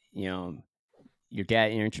 you know, your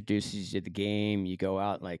dad introduces you to the game, you go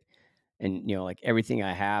out like and like everything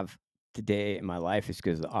I have today in my life is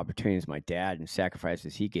because of the opportunities my dad and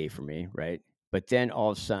sacrifices he gave for me, right? But then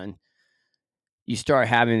all of a sudden you start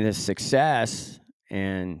having this success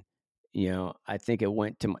and I think it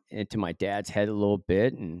went into my dad's head a little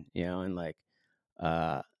bit and and like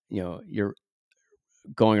you're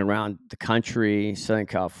going around the country, Southern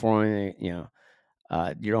California,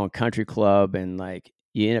 your own country club, and like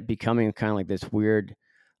you end up becoming kind of like this weird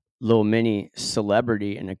little mini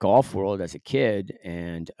celebrity in the golf world as a kid,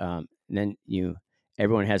 and then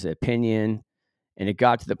everyone has an opinion, and it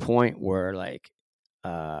got to the point where like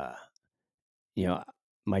uh, you know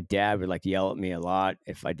my dad would like yell at me a lot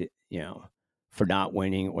if I did, for not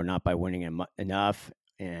winning or not by winning enough,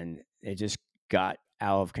 and it just got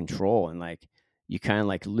out of control, and like you kind of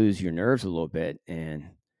like lose your nerves a little bit, and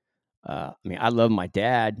I mean I love my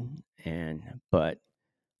dad, but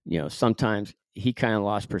sometimes he kind of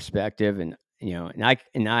lost perspective and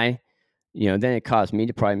then it caused me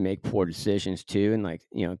to probably make poor decisions too. And like,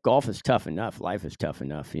 golf is tough enough. Life is tough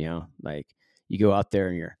enough, like you go out there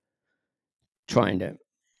and you're trying to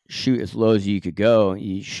shoot as low as you could go.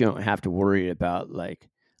 You shouldn't have to worry about like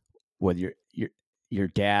whether your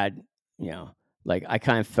dad, you know, like I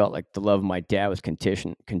kind of felt like the love of my dad was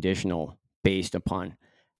conditional based upon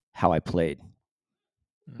how I played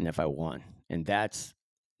and if I won. And that's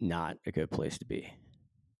not a good place to be.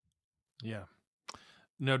 Yeah,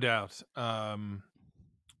 no doubt. And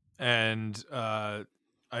I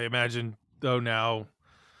imagine though now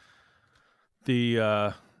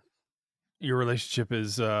the your relationship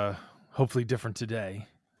is hopefully different today.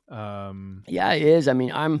 Yeah, it is. I mean,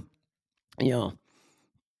 you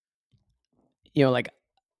know, like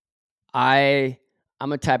I,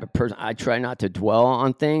 I'm a type of person. I try not to dwell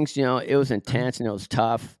on things. It was Mhm. intense and it was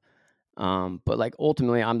tough. But like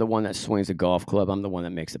ultimately, I'm the one that swings a golf club. I'm the one that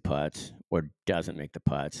makes the putts or doesn't make the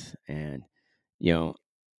putts. And you know,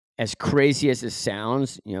 as crazy as it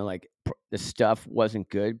sounds, like the stuff wasn't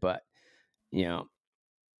good, but you know,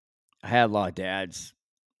 I had a lot of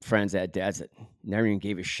friends that had dads that never even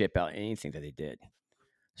gave a shit about anything that they did.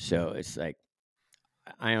 So Mm. it's like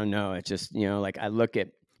I don't know. It's just like I look at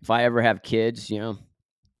if I ever have kids,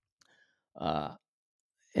 uh,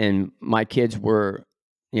 and my kids were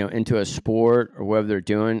into a sport or whatever they're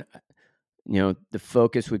doing, the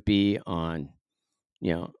focus would be on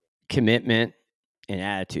you know commitment and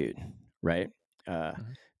attitude, right?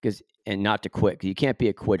 Mhm. Because and not to quit. 'Cause you can't be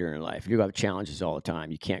a quitter in life. You have challenges all the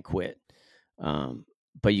time. You can't quit. Um,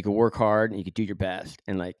 but you can work hard and you can do your best.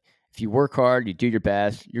 And like if you work hard, you do your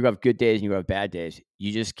best. You have good days and you have bad days.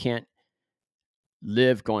 You just can't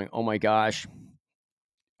live going, oh my gosh,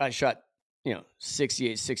 I shot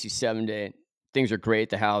 68, 67 day. Things are great at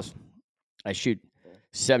the house. I shoot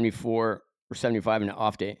 74. or 75 and an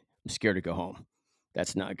off day, I'm scared to go home.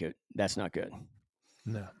 That's not good. That's not good.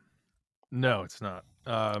 No, it's not.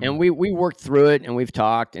 And we worked through it and we've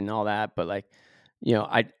talked and all that, but like,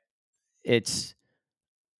 it's,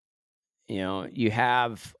 you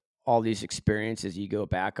have all these experiences you go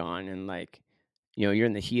back on and like, you're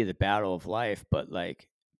in the heat of the battle of life, but like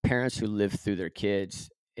parents who live through their kids,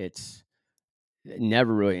 it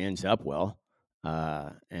never really ends up well.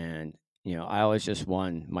 And, I always just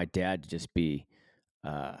want my dad to just be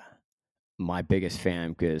my biggest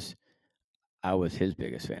fan because I was his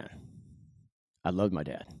biggest fan. I loved my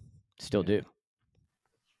dad, still do.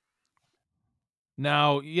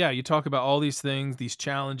 Now, you talk about all these things, these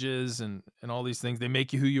challenges and all these things. They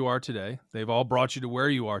make you who you are today. They've all brought you to where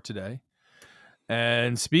you are today.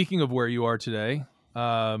 And speaking of where you are today,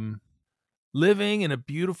 living in a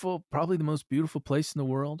beautiful, probably the most beautiful place in the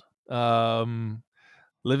world.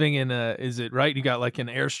 Living in is it right? You got like an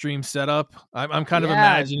Airstream setup. I'm kind of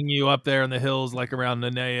imagining you up there in the hills, like around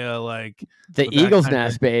Nenea, like the Eagle's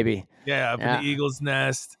Nest, baby. Yeah, up in the Eagle's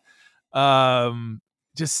Nest.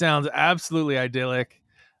 Just sounds absolutely idyllic.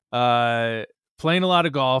 Playing a lot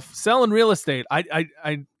of golf, selling real estate. I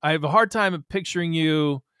have a hard time picturing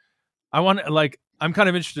you. I'm kind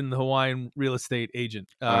of interested in the Hawaiian real estate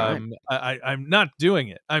agent. Right. I'm not doing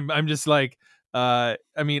it. I'm just like, I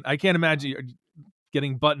mean, I can't imagine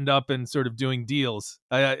getting buttoned up and sort of doing deals.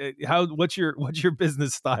 What's your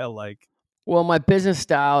business style like? Well, my business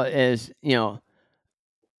style is,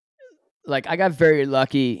 like I got very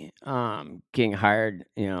lucky getting hired,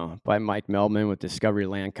 by Mike Meldman with Discovery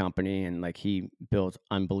Land Company, and like he built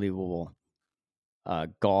unbelievable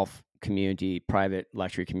golf community, private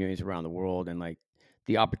luxury communities around the world, and like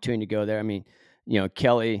the opportunity to go there. I mean,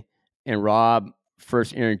 Kelly and Rob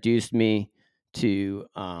first introduced me to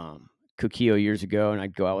Kukio years ago, and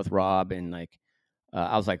I'd go out with Rob, and like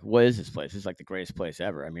I was like, "What is this place? It's like the greatest place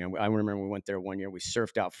ever." I mean, I remember we went there one year. We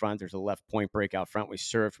surfed out front. There's a left point break out front. We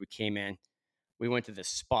surfed. We came in. We went to the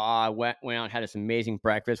spa. Went out, had this amazing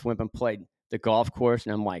breakfast. Went and played the golf course,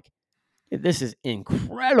 and I'm like, "This is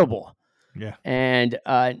incredible." Yeah. And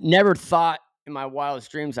never thought in my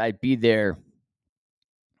wildest dreams I'd be there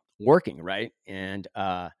working, right? And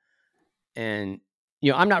I'm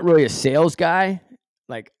not really a sales guy.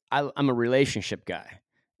 Like I'm a relationship guy,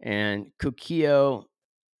 and Kukio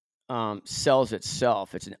sells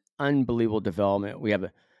itself. It's an unbelievable development. We have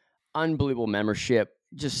an unbelievable membership,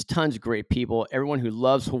 just tons of great people. Everyone who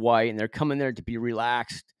loves Hawaii, and they're coming there to be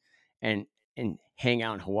relaxed and hang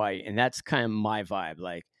out in Hawaii. And that's kind of my vibe.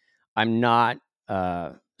 Like I'm not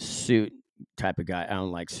a suit type of guy. I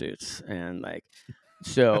don't like suits, and like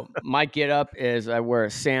so my get up is I wear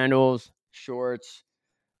sandals, shorts,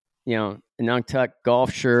 an untucked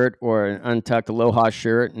golf shirt or an untucked Aloha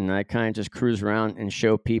shirt, and I kind of just cruise around and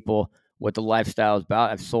show people what the lifestyle is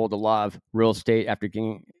about. I've sold a lot of real estate after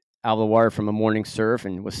getting out of the water from a morning surf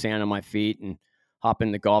and with sand on my feet, and hop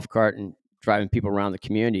in the golf cart and driving people around the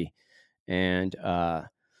community. And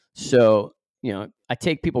so, I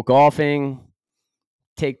take people golfing,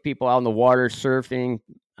 take people out in the water, surfing,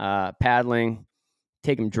 paddling,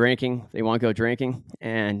 take them drinking. If they want to go drinking,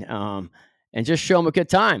 and just show them a good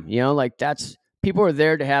time. Like people are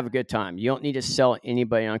there to have a good time. You don't need to sell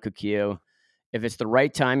anybody on Kukio. If it's the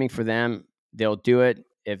right timing for them, they'll do it.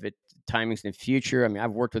 If timing's in the future, I mean,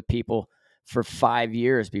 I've worked with people for 5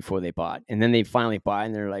 years before they bought, and then they finally buy,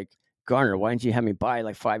 and they're like, "Garner, why didn't you have me buy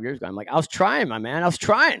like 5 years ago?" I'm like, "I was trying, my man. I was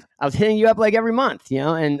trying. I was hitting you up like every month,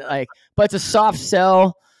 and like, but it's a soft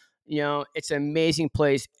sell. It's an amazing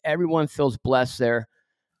place. Everyone feels blessed there,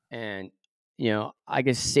 and." I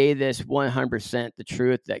can say this 100% the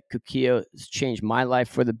truth that Kukio has changed my life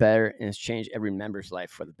for the better, and it's changed every member's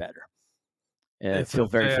life for the better. I feel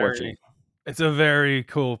very fortunate. It's a very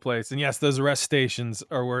cool place. And yes, those rest stations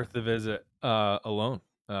are worth the visit alone.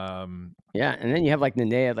 Yeah, and then you have like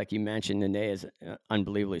Nenea, like you mentioned. Nenea is an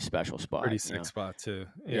unbelievably special spot. Pretty sick spot too.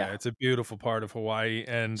 Yeah, it's a beautiful part of Hawaii.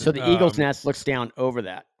 And so the Eagle's Nest looks down over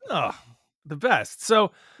that. Oh, the best.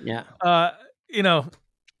 So, yeah,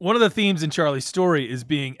 one of the themes in Charlie's story is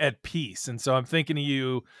being at peace. And so I'm thinking of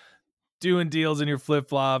you doing deals in your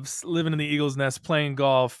flip-flops, living in the Eagle's Nest, playing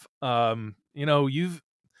golf. You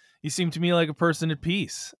seem to me like a person at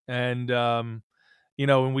peace. And, when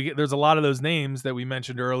there's a lot of those names that we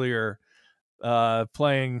mentioned earlier,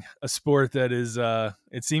 playing a sport that is,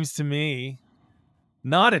 it seems to me,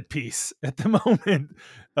 not at peace at the moment.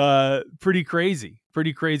 Pretty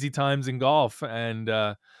crazy times in golf.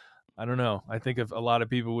 And, I don't know. I think if a lot of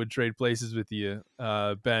people would trade places with you,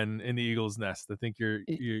 Ben, in the Eagle's Nest. I think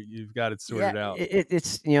you've got it sorted out.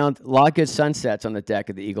 It's a lot of good sunsets on the deck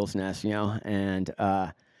of the Eagle's Nest, and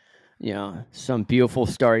some beautiful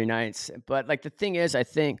starry nights. But like the thing is, I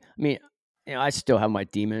mean, I still have my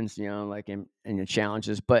demons, like in the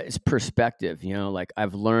challenges, but it's perspective, like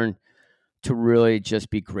I've learned to really just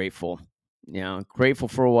be grateful, grateful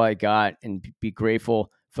for what I got, and be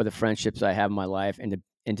grateful for the friendships I have in my life,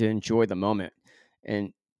 and to enjoy the moment.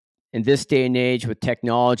 And in this day and age with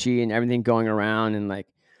technology and everything going around, and like,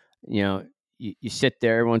 you sit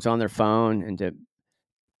there, everyone's on their phone, and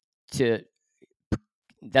to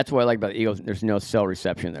that's what I like about the Eagles. There's no cell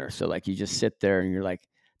reception there. So like you just sit there and you're like,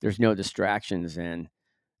 there's no distractions. And,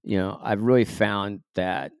 I've really found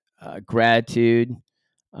that gratitude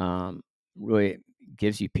really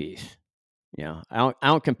gives you peace. I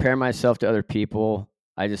don't compare myself to other people.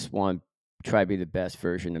 I just want to try to be the best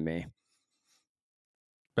version of me.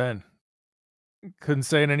 Ben, couldn't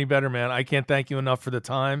say it any better, man. I can't thank you enough for the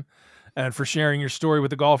time and for sharing your story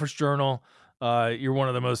with the Golfers Journal. You're one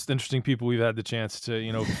of the most interesting people we've had the chance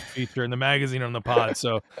to, feature in the magazine or on the pod.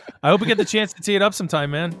 So I hope we get the chance to tee it up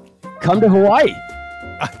sometime, man. Come to Hawaii.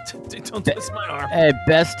 Don't twist my arm. Hey,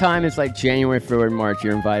 best time is like January, February, March.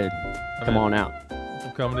 You're invited. Come on out.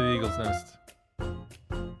 I'm coming to the Eagles Nest.